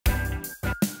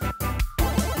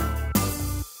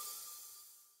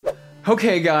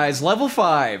Okay, guys, level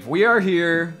 5. We are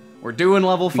here. We're doing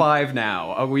level 5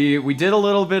 now. We did a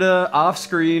little bit of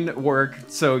off-screen work,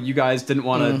 so you guys didn't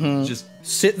want to just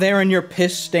sit there in your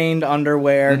piss-stained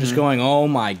underwear, just going, "Oh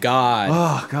my god,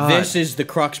 oh god, this is the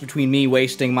crux between me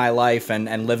wasting my life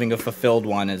and living a fulfilled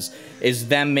one is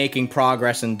them making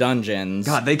progress in dungeons."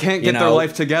 God, they can't get their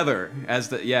life together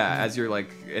as you're like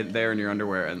there in your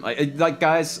underwear and like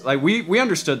guys, like we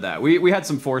understood that. We had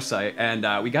some foresight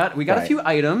and we got a few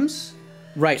items.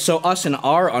 Right, so us in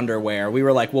our underwear, we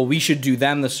were like, well, we should do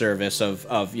them the service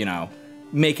of you know,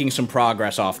 making some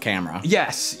progress off camera.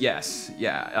 Yes,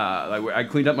 yeah. Like I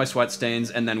cleaned up my sweat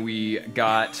stains, and then we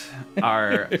got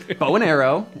our bow and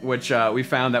arrow, which we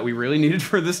found that we really needed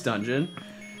for this dungeon.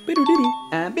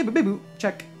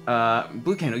 Check.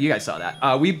 Blue candle, you guys saw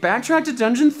that. We backtracked to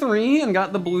dungeon 3 and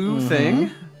got the blue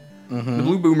thing. The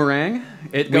blue boomerang.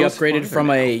 We upgraded from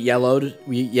a yellowed.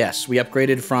 We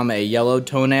upgraded from a yellowed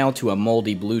toenail to a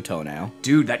moldy blue toenail.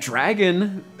 Dude, that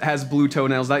dragon has blue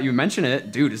toenails. That you mention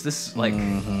it, dude. Is this like?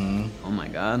 Oh my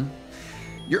god,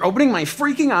 you're opening my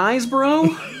freaking eyes, bro.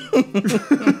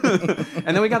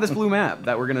 And then we got this blue map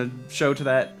that we're gonna show to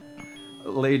that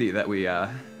lady that we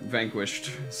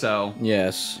vanquished. So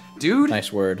yes, dude.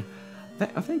 Nice word.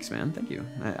 Oh, thanks, man. Thank you.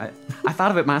 I thought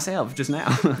of it myself just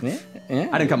now. Yeah,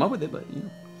 I didn't come up with it, but you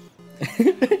know.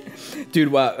 Dude,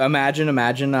 well, imagine.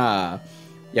 Yeah,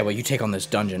 well, you take on this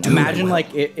dungeon. Dude, imagine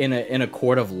like in a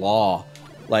court of law.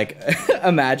 Like,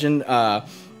 imagine,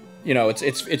 you know, it's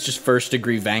just first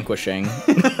degree vanquishing.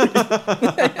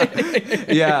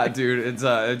 Yeah, dude,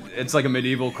 it's like a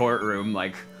medieval courtroom.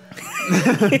 Like,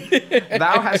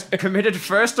 thou hast committed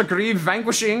first degree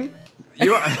vanquishing.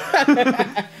 You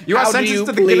are sentenced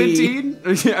to the guillotine?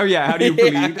 Oh yeah, how do you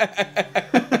plead?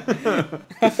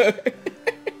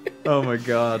 Oh my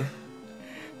god.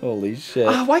 Holy shit.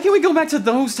 Why can't we go back to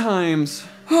those times?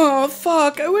 Oh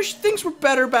fuck, I wish things were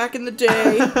better back in the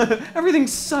day. Everything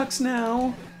sucks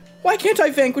now. Why can't I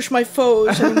vanquish my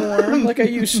foes anymore like I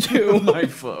used to? My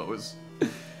foes.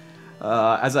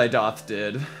 As I doth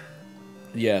did.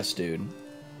 Yes, dude.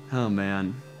 Oh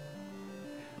man.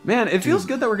 Man, it feels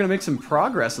good that we're gonna make some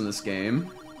progress in this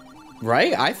game.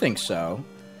 Right? I think so.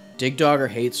 Dig Dogger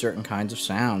hates certain kinds of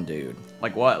sound, dude.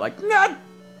 Like what? Like, nah.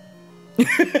 Do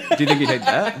you think he'd hate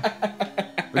that?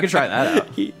 We could try that out.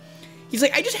 He's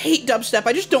like, I just hate dubstep.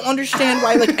 I just don't understand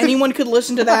why like anyone could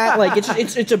listen to that. Like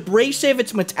it's abrasive,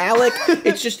 it's metallic,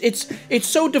 it's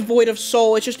so devoid of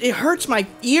soul. It hurts my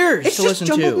ears to listen to. It's just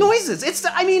jumbled noises.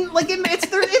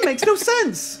 It makes no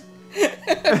sense.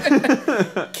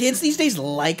 Kids these days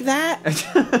like that?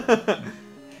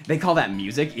 They call that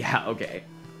music? Yeah, okay.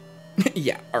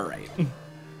 Yeah, alright.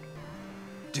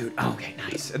 Dude, okay,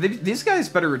 nice. These guys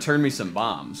better return me some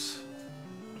bombs.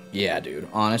 Yeah, dude.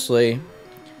 Honestly,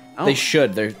 they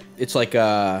should. It's like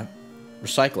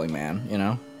recycling, man, you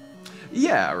know?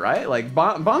 Yeah, right? Like,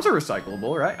 bombs are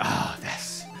recyclable, right? Oh,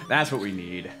 that's what we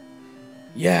need.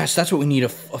 Yes, that's what we need, a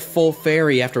full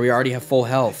fairy after we already have full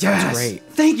health. Yes. That's great.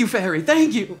 Thank you, fairy,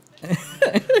 thank you!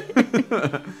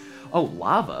 Oh,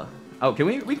 lava. Oh, can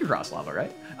we can cross lava,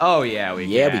 right? Oh, yeah, we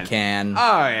can. Yeah, we can.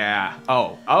 Oh, yeah.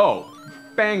 Oh.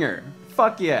 Banger.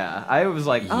 Fuck yeah. I was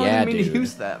like, I didn't mean to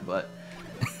use that, but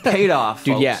paid off,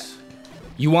 dude, folks. Yeah.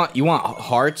 You want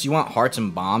hearts? You want hearts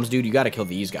and bombs, dude? You got to kill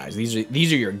these guys. These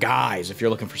are your guys if you're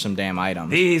looking for some damn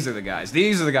items. These are the guys.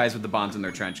 These are the guys with the bombs in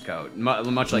their trench coat,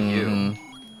 much like you.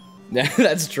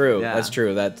 That's true. Yeah. That's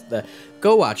true.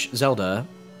 Go watch Zelda.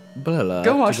 Blah, blah,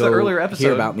 go watch the earlier episode.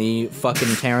 Hear about me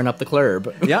fucking tearing up the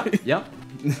club. Yep.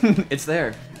 It's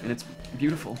there, and it's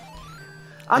beautiful.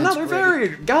 Another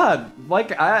fairy. God,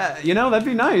 like you know, that'd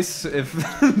be nice if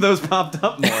those popped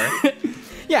up more.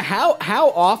 Yeah, how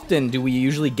often do we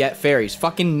usually get fairies?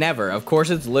 Fucking never. Of course,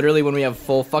 it's literally when we have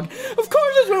full fuck. Of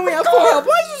course, it's when we have full health.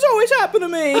 Why does this always happen to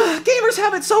me? Gamers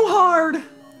have it so hard.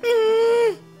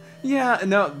 Yeah,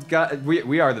 no, God,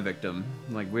 we are the victim.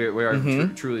 Like we are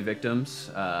truly victims.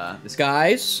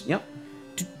 Guys. Yep.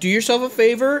 Do yourself a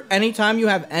favor. Anytime you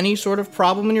have any sort of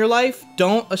problem in your life,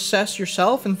 don't assess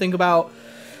yourself and think about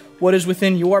what is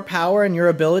within your power and your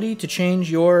ability to change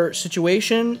your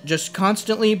situation. Just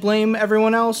constantly blame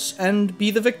everyone else and be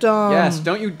the victim. Yes,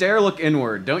 don't you dare look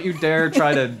inward. Don't you dare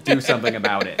try to do something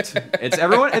about it. It's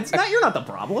everyone. It's not. You're not the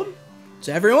problem. It's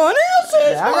everyone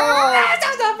else's problem.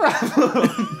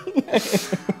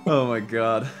 Oh my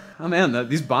god. Oh man,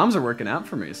 these bombs are working out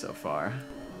for me so far.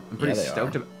 I'm pretty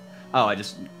stoked. Oh, I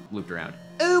just looped around.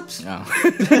 Oops. Oh.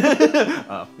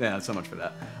 Oh, yeah. So much for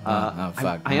that. Oh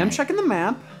fuck. I am checking the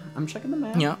map. I'm checking the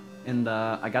map. Yeah. And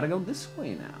I gotta go this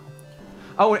way now.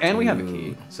 Oh, and we have a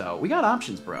key, so we got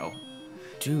options, bro.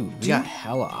 Dude, we got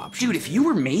hella options. Dude, if you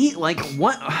were me, like,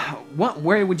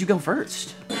 where would you go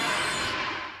first?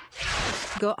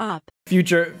 Go up.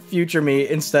 Future me,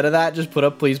 instead of that, just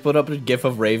please put up a gif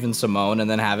of Raven Simone and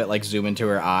then have it like zoom into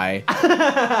her eye.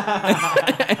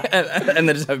 and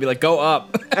then just have it be like, go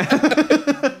up.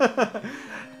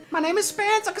 My name is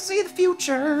Spence, I can see the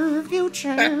future.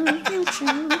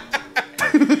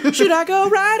 Should I go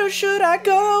right or should I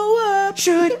go up?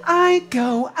 Should I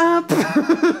go up?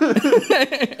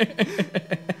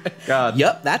 God.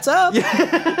 Yep, that's up.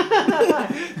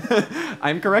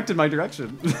 I'm correct in my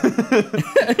direction.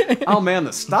 Oh man,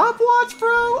 the stopwatch,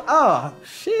 bro. Oh,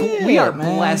 shit. We are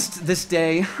man. blessed this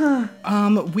day.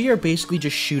 We are basically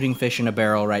just shooting fish in a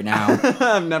barrel right now.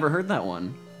 I've never heard that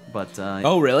one, but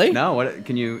oh really? No. What?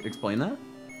 Can you explain that?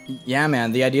 Yeah,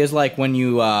 man. The idea is like when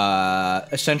you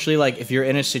essentially like if you're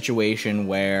in a situation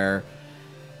where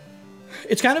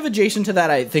it's kind of adjacent to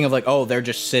that thing of like, oh, they're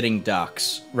just sitting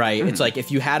ducks, right? It's like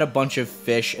if you had a bunch of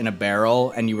fish in a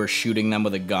barrel and you were shooting them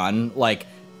with a gun, like,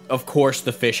 of course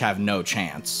the fish have no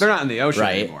chance. They're not in the ocean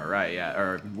right? anymore, right? Yeah,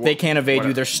 or they can't evade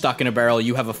you. They're stuck in a barrel.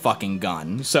 You have a fucking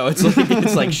gun. So it's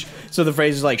like, so the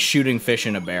phrase is like shooting fish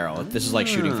in a barrel. This is like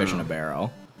shooting fish in a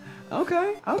barrel.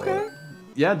 Okay.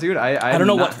 Yeah, dude, I don't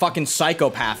know what fucking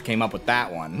psychopath came up with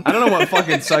that one. I don't know what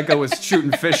fucking psycho was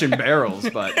shooting fish in barrels,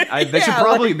 but they should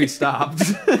probably be stopped.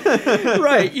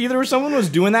 Right, either someone was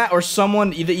doing that or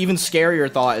someone, the even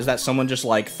scarier thought is that someone just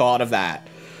like thought of that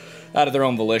out of their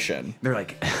own volition. They're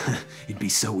like, it'd be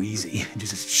so easy,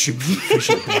 just shoot fish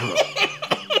in a barrel.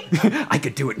 I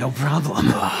could do it, no problem.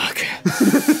 Fuck.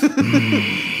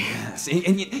 See,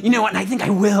 and you know what, I think I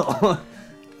will.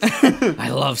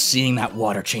 I love seeing that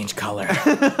water change color.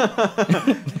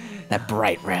 That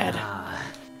bright red.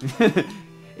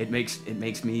 It makes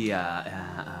me hard.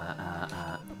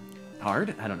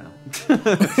 I don't know.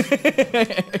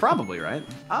 Probably right.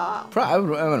 I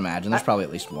would imagine there's probably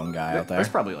at least one guy out there. There's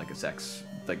probably like a sex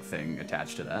thing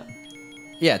attached to that.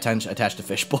 Yeah, attached to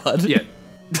fish blood. Yeah.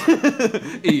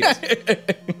 Yes.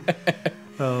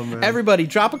 Oh, man. Everybody,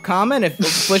 drop a comment if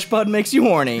fish blood makes you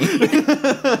horny.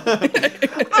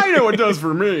 I know it does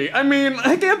for me. I mean,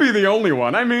 I can't be the only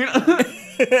one. I mean,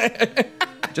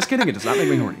 just kidding. It does not make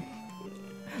me horny.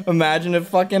 Imagine if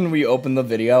fucking we open the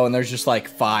video and there's just like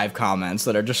 5 comments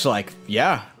that are just like,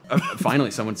 yeah.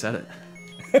 Finally, someone said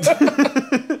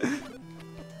it.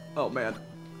 Oh man,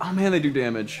 they do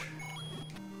damage.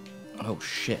 Oh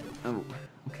shit. Oh,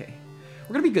 okay.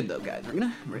 We're gonna be good though, guys.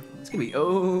 It's gonna be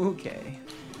okay.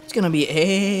 It's gonna be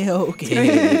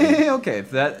a-okay. Okay, if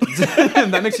that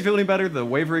makes you feel any better, the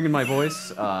wavering in my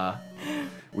voice,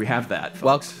 we have that,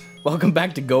 folks. Welcome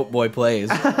back to Goat Boy Plays.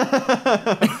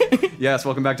 Yes,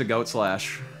 welcome back to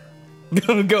BACKSLASH.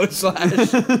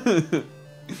 BACKSLASH.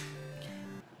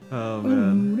 Oh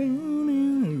man.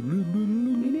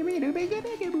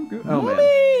 Oh man.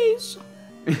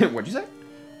 What'd you say?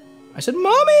 I said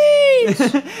mommies!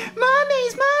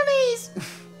 Mommies!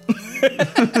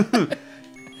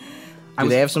 Do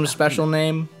they have some special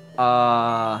name?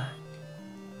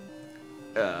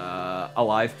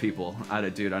 Alive people.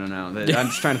 Dude, I don't know. I'm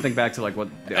just trying to think back to like what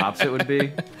the opposite would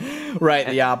be. Right,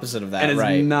 the opposite of that, and it's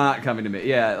right. not coming to me.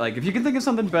 Yeah, like if you can think of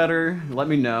something better, let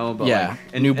me know. But yeah,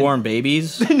 like, newborn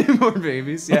babies. Newborn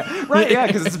babies, yeah. Right, yeah,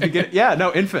 because it's the beginning. Yeah,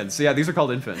 no, infants. Yeah, these are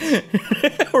called infants.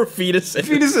 Or fetuses.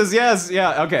 Fetuses, yes,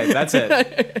 yeah, okay, that's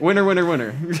it.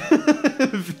 Winner.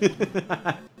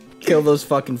 Kill those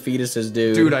fucking fetuses,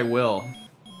 dude. Dude, I will.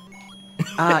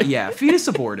 Yeah, fetus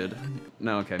aborted.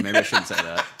 No, okay, maybe I shouldn't say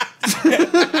that.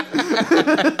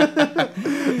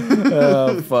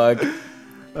 Oh, fuck.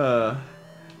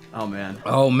 Oh, man.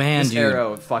 Oh, man, this dude.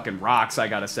 arrow fucking rocks, I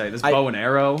gotta say. This bow and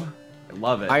arrow, I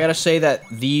love it. I gotta say that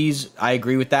I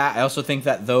agree with that. I also think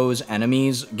that those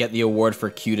enemies get the award for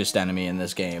cutest enemy in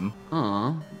this game.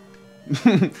 Aw.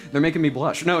 They're making me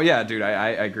blush. No, yeah, dude,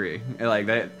 I agree. Like,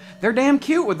 they're damn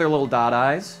cute with their little dot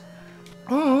eyes.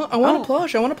 Oh, I want a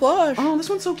plush, Oh, this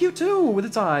one's so cute, too, with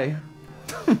its eye.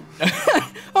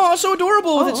 Oh, so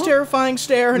adorable with its terrifying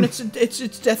stare and its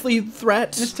deathly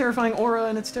threat. And its terrifying aura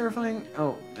and its terrifying...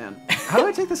 Oh, man. How do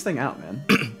I take this thing out, man?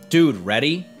 Dude,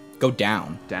 ready? Go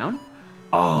down. Down?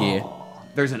 Oh. Yeah.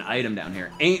 There's an item down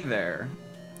here. Ain't there?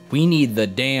 We need the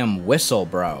damn whistle,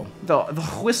 bro. The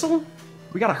whistle?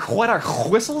 We gotta whet our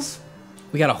whistles?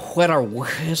 We gotta whet our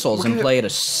whistles and play at a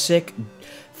sick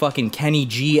fucking Kenny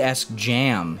G-esque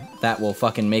jam that will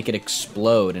fucking make it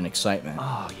explode in excitement.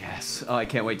 Oh, yes. Oh, I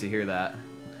can't wait to hear that.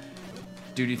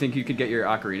 Dude, do you think you could get your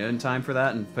ocarina in time for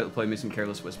that and play me some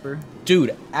Careless Whisper?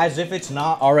 Dude, as if it's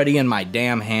not already in my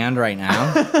damn hand right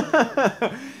now.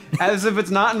 As if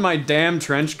it's not in my damn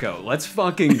trench coat. Let's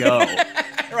fucking go.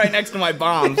 Right next to my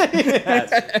bombs.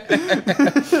 That's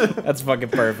fucking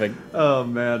perfect. Oh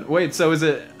man. Wait, so is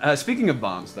it speaking of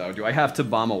bombs though, do I have to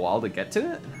bomb a wall to get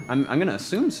to it? I'm gonna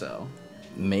assume so.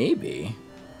 Maybe.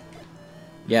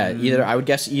 Yeah, I would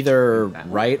guess either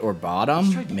right or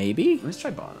bottom, maybe? Let's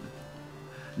try bottom.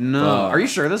 No. Are you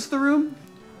sure this is the room?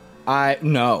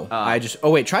 No.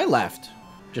 Oh wait, try left.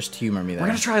 Just humor me there. We're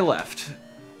gonna try left.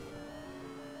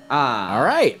 All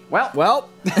right. Well.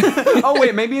 Oh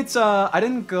wait, maybe it's I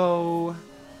didn't go.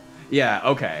 Yeah.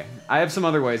 Okay. I have some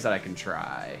other ways that I can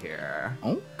try here.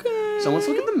 Okay. So let's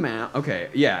look at the map. Okay.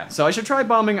 Yeah. So I should try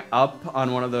bombing up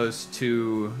on one of those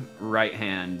two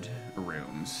right-hand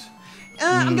rooms.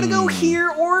 I'm gonna go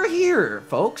here or here,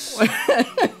 folks.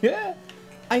 Yeah.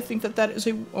 I think that is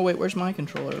a. Oh wait, where's my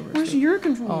controller? Where's your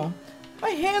controller? Oh, my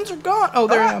hands are gone. Oh,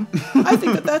 there I am. I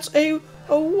think that's a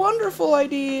wonderful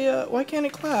idea. Why can't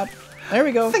it clap? There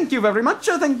we go. Thank you very much.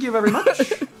 Thank you very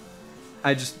much.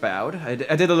 I just bowed. I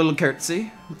did a little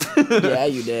curtsy. Yeah,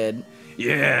 you did.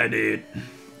 Yeah, I did.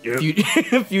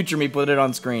 Yep. Future me put it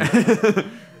on screen.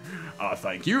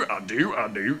 Thank you. I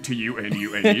do to you and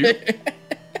you and you.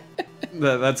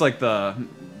 That's like the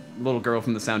little girl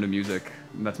from The Sound of Music.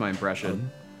 That's my impression.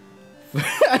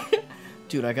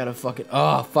 Dude, I gotta fucking.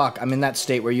 Oh, fuck. I'm in that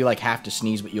state where you, like, have to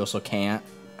sneeze, but you also can't.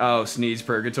 Oh, sneeze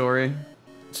purgatory?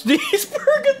 Sneeze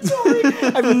purgatory?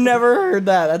 I've never heard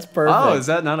that. That's perfect. Oh, is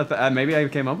that not a thing? Maybe I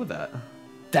came up with that.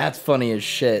 That's funny as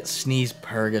shit. Sneeze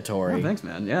purgatory. Oh, thanks,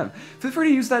 man. Yeah. Feel free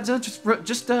to use that. Just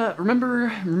remember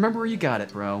where you got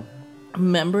it, bro.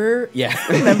 Remember? Yeah.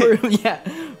 Remember? Yeah.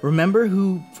 Remember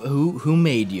who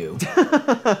made you.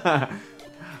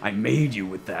 I made you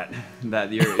with that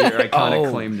your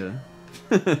iconic claim to.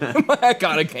 My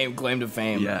iconic claim to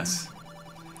fame. Yes.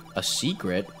 A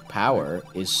secret power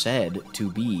is said to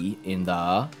be in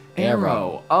the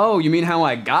arrow. Oh, you mean how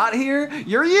I got here?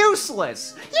 You're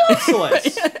useless.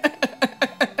 Useless.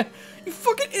 You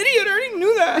fucking idiot! I already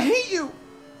knew that. I hate you.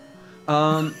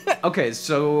 Okay,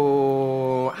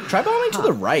 so try bombing to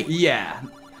the right. Yeah.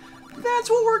 That's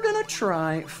what we're gonna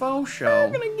try. Faux show.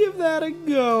 We're gonna give that a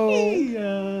go.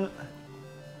 Yeah.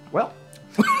 Well.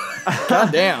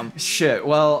 God damn. Shit.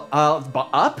 Well,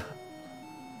 up?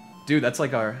 Dude, that's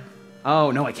like our...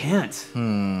 Oh, no, I can't.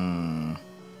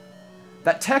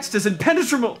 That text is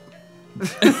impenetrable.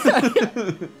 This is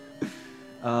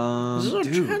a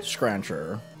head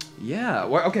scratcher. Yeah.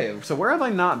 Okay, so where have I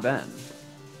not been?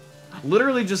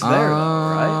 Literally just there, though,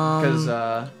 right? Because,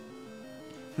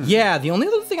 Yeah, the only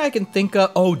other thing I can think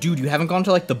of... Oh, dude, you haven't gone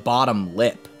to, like, the bottom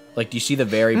lip. Like, do you see the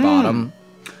very bottom?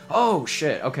 Oh,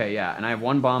 shit. Okay, yeah, and I have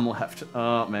one bomb left.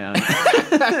 Oh, man.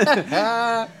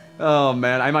 Oh,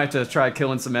 man, I might have to try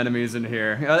killing some enemies in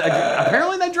here.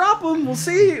 Apparently they drop them. We'll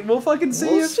see. We'll fucking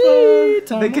see if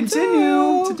they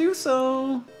continue to do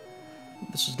so.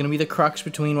 This is going to be the crux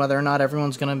between whether or not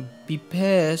everyone's going to be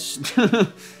pissed.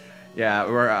 Yeah,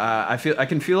 I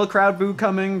can feel a crowd boo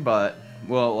coming, but...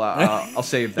 Well, I'll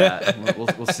save that.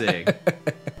 We'll see.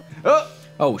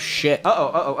 Oh shit!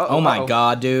 Oh my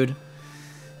god, dude!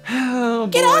 Oh,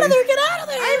 get out of there! Get out of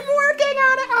there! I'm working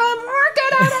on it.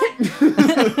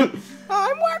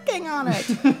 I'm working on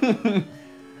it.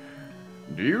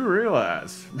 Do you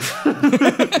realize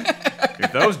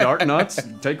if those dark nuts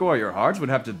take away your hearts, would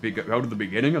have to go to the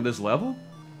beginning of this level?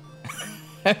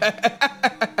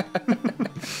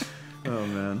 Oh,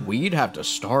 man. We'd have to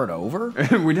start over?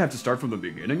 We'd have to start from the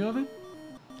beginning of it?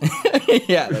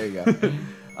 Yeah, there you go.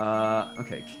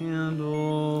 Okay,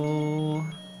 candle.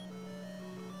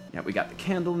 Yeah, we got the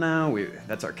candle now.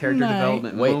 That's our character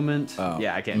development moment. Oh.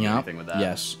 Yeah, I can't do anything with that.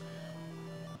 Yes.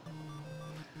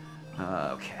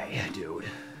 Okay, dude.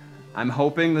 I'm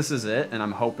hoping this is it, and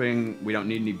I'm hoping we don't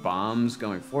need any bombs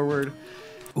going forward.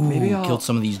 Ooh, maybe I'll... killed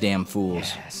some of these damn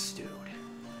fools. Yes, dude.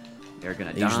 They're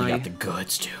gonna they die. Usually got the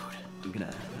goods, dude.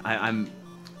 I'm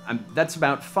that's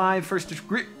about 5 first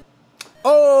degree.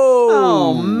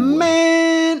 Oh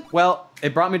man. Well,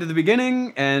 it brought me to the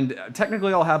beginning, and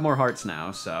technically I'll have more hearts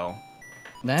now, so.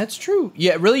 That's true.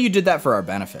 Yeah, really, you did that for our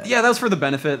benefit. Yeah, that was for the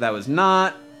benefit. That was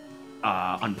not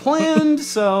unplanned,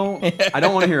 so I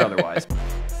don't want to hear otherwise.